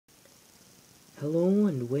Hello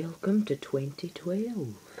and welcome to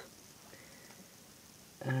 2012.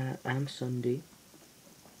 I'm Sunday,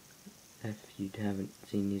 if you haven't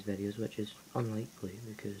seen these videos, which is unlikely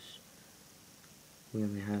because we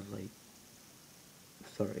only have like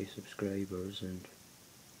 30 subscribers and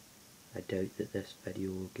I doubt that this video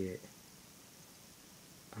will get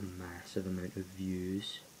a massive amount of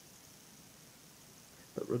views.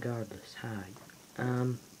 But regardless, hi.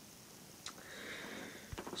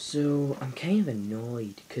 So I'm kind of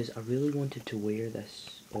annoyed because I really wanted to wear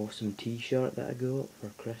this awesome t-shirt that I got for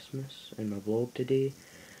Christmas in my vlog today,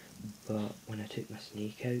 but when I took my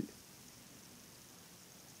snake out,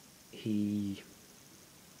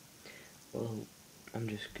 well, I'm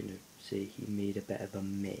just gonna say he made a bit of a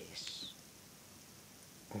mess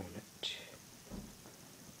on it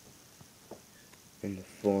in the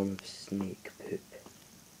form of snake poop.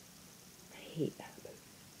 I hate that about it.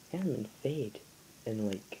 He hasn't been fed in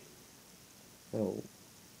like, well,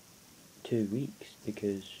 2 weeks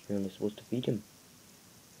because you're only supposed to feed him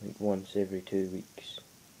like once every 2 weeks.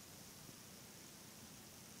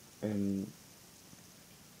 And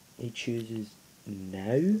he chooses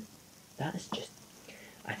now? That's just,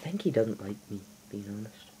 I think he doesn't like me, being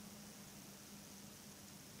honest.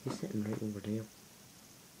 He's sitting right over there.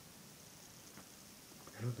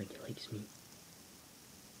 I don't think he likes me.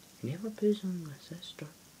 He never poos on my sister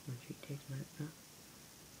when she takes him out now.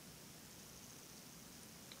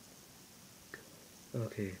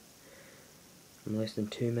 Okay. I'm less than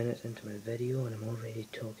 2 minutes into my video and I'm already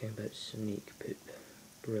talking about snake poop.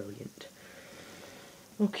 Brilliant.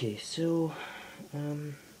 Okay, so,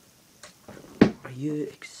 are you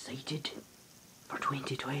excited for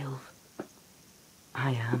 2012?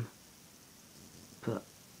 I am. But,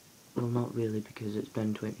 well, not really, because it's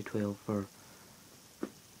been 2012 for,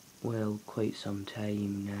 well, quite some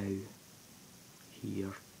time now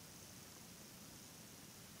here.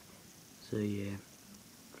 So yeah.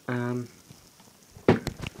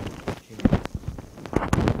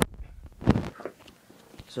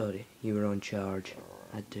 Sorry, you were on charge.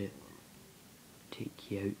 I had to take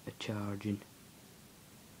you out of charging.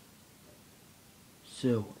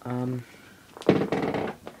 So,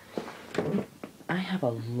 I have a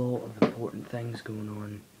lot of important things going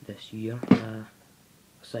on this year.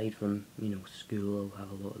 Aside from, you know, school, I'll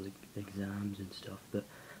have a lot of exams and stuff, but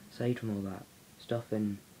aside from all that, stuff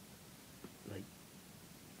in, like,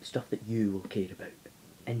 stuff that you will care about,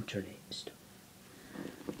 internet stuff.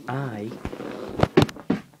 I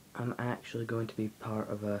am actually going to be part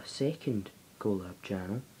of a second collab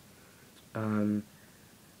channel. I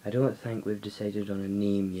don't think we've decided on a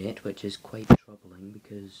name yet, which is quite troubling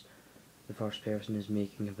because the first person is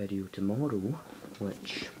making a video tomorrow,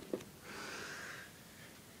 which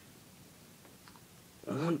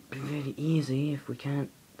won't be very easy if we can't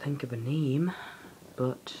think of a name,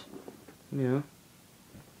 but, you know,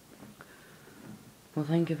 we'll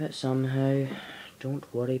think of it somehow.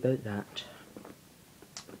 Don't worry about that.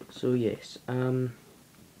 So yes,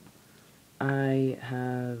 I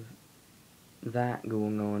have that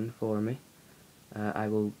going on for me. I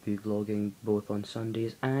will be vlogging both on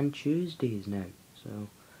Sundays and Tuesdays now, so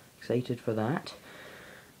excited for that.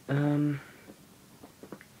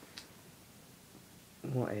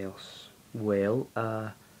 What else? Well,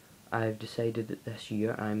 I've decided that this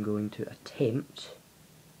year I'm going to attempt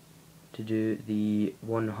to do the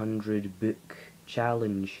 100 book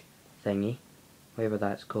challenge thingy, whatever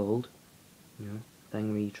that's called, you know,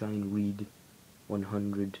 thing where you try and read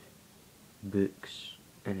 100 books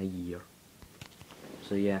in a year.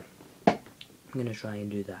 So yeah, I'm gonna try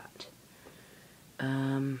and do that.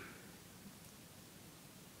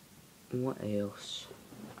 What else?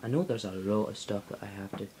 I know there's a lot of stuff that I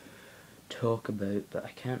have to talk about, but I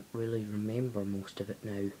can't really remember most of it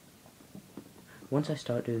now. Once I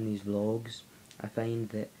start doing these vlogs, I find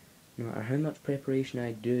that no matter how much preparation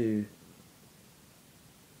I do,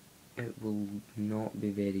 it will not be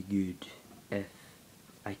very good if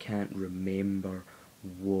I can't remember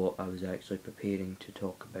what I was actually preparing to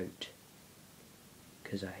talk about.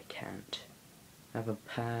 Because I can't. I have a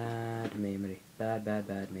bad memory. Bad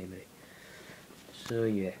memory. So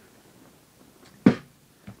yeah.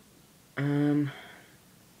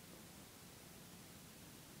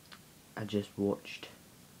 I just watched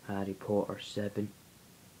Harry Potter 7,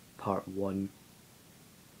 Part 1.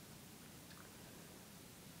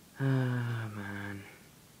 Ah, man.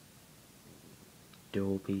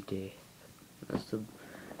 Dobby death.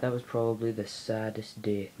 That was probably the saddest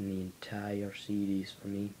death in the entire series for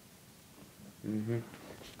me.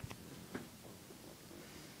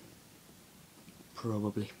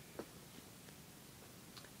 Probably.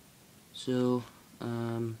 So,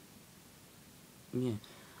 yeah.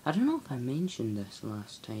 I don't know if I mentioned this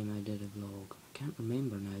last time I did a vlog. I can't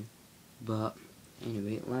remember now. But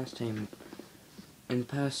anyway, last time, in the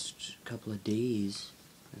past couple of days,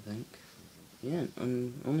 I think. Yeah,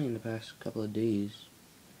 only in the past couple of days,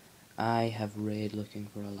 I have read Looking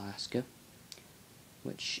for Alaska,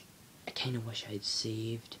 which I kind of wish I had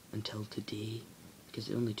saved until today, because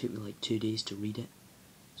it only took me like 2 days to read it.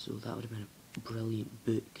 So that would have been a brilliant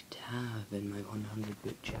book to have in my 100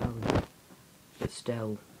 book challenge. But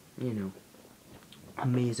still, you know,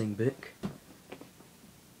 amazing book.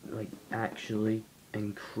 Like, actually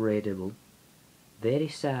incredible. Very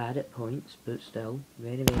sad at points, but still,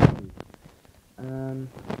 very, very good.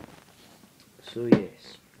 So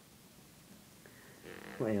yes.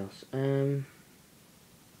 What else?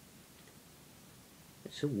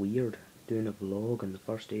 It's so weird doing a vlog on the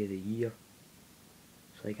first day of the year.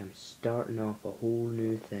 It's like I'm starting off a whole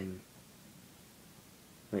new thing.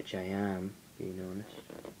 Which I am, being honest.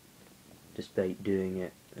 Despite doing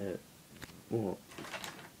it at, what?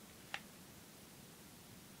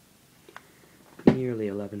 Nearly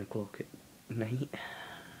 11 o'clock at night.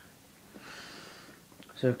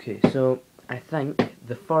 So okay, so I think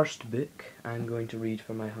the first book I'm going to read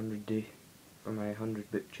for my 100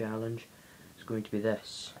 book challenge is going to be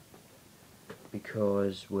this,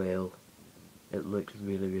 because, well, it looks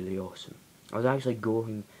really, really awesome. I was actually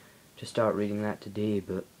going to start reading that today,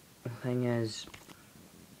 but the thing is,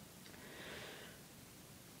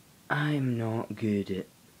 I'm not good at,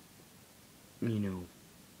 you know,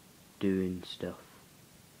 doing stuff.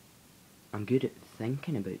 I'm good at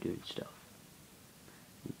thinking about doing stuff.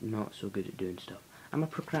 Not so good at doing stuff. I'm a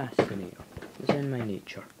procrastinator. It's in my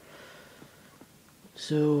nature.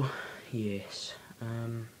 So, yes.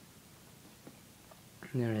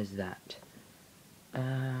 There is that.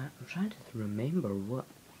 I'm trying to remember what...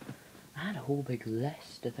 I had a whole big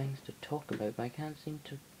list of things to talk about, but I can't seem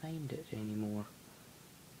to find it anymore.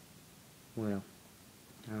 Well,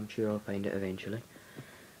 I'm sure I'll find it eventually.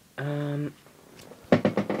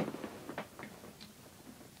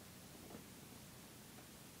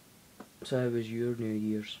 So how was your New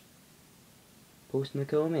Year's? Post in the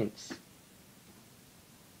comments.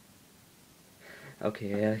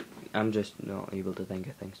 Okay, I'm just not able to think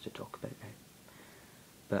of things to talk about now.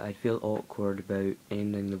 But I feel awkward about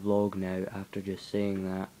ending the vlog now after just saying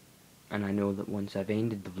that. And I know that once I've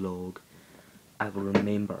ended the vlog, I will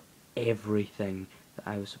remember everything that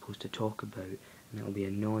I was supposed to talk about, and it'll be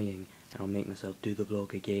annoying, and I'll make myself do the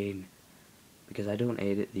vlog again. Because I don't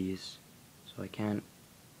edit these, so I don't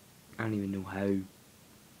even know how.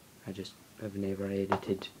 I just have never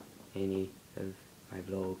edited any of my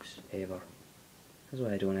vlogs ever. That's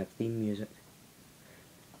why I don't have theme music.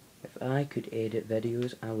 If I could edit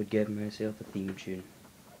videos, I would give myself a theme tune.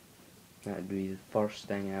 That would be the first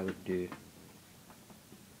thing I would do.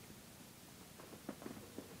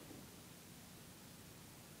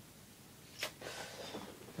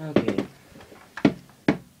 Okay.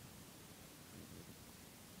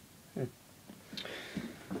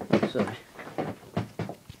 Sorry.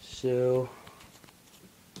 So,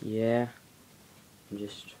 yeah, I'm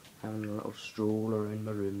just having a little stroll around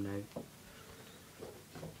my room now.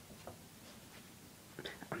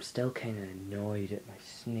 I'm still kind of annoyed at my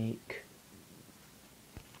snake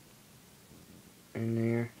in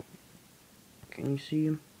there. Can you see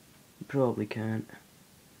him? You probably can't.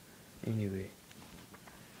 Anyway,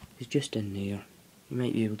 he's just in there. You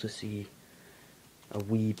might be able to see a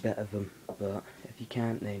wee bit of him, but if you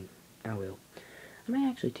can't, then I will. I might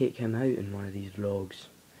actually take him out in one of these vlogs.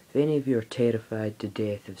 If any of you are terrified to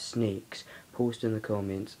death of snakes, post in the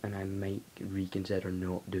comments and I might reconsider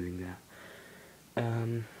not doing that.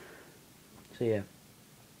 So yeah,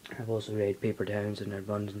 I've also read Paper Towns and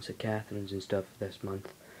Abundance of Catherines and stuff this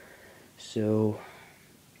month. So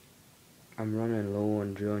I'm running low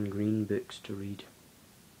on John Green books to read.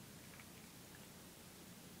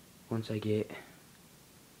 Once I get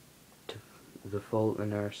to The Fault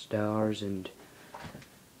in Our Stars and,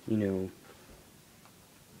 you know,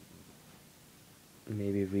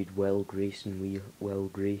 maybe read Will Grayson,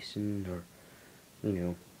 or, you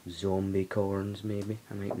know, Zombie Corns maybe,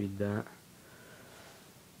 I might read that.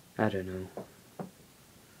 I don't know.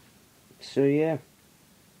 So yeah.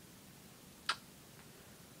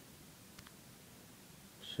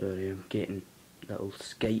 Sorry, I'm getting little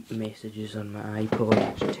Skype messages on my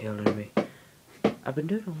iPod just telling me. I've been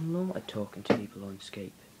doing a lot of talking to people on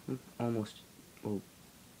Skype. Almost, well,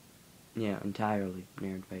 yeah, entirely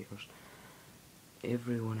nerd fighters.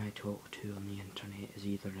 Everyone I talk to on the internet is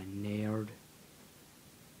either a nerd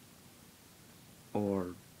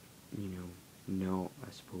or, you know, not,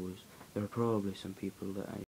 I suppose. There are probably some people that I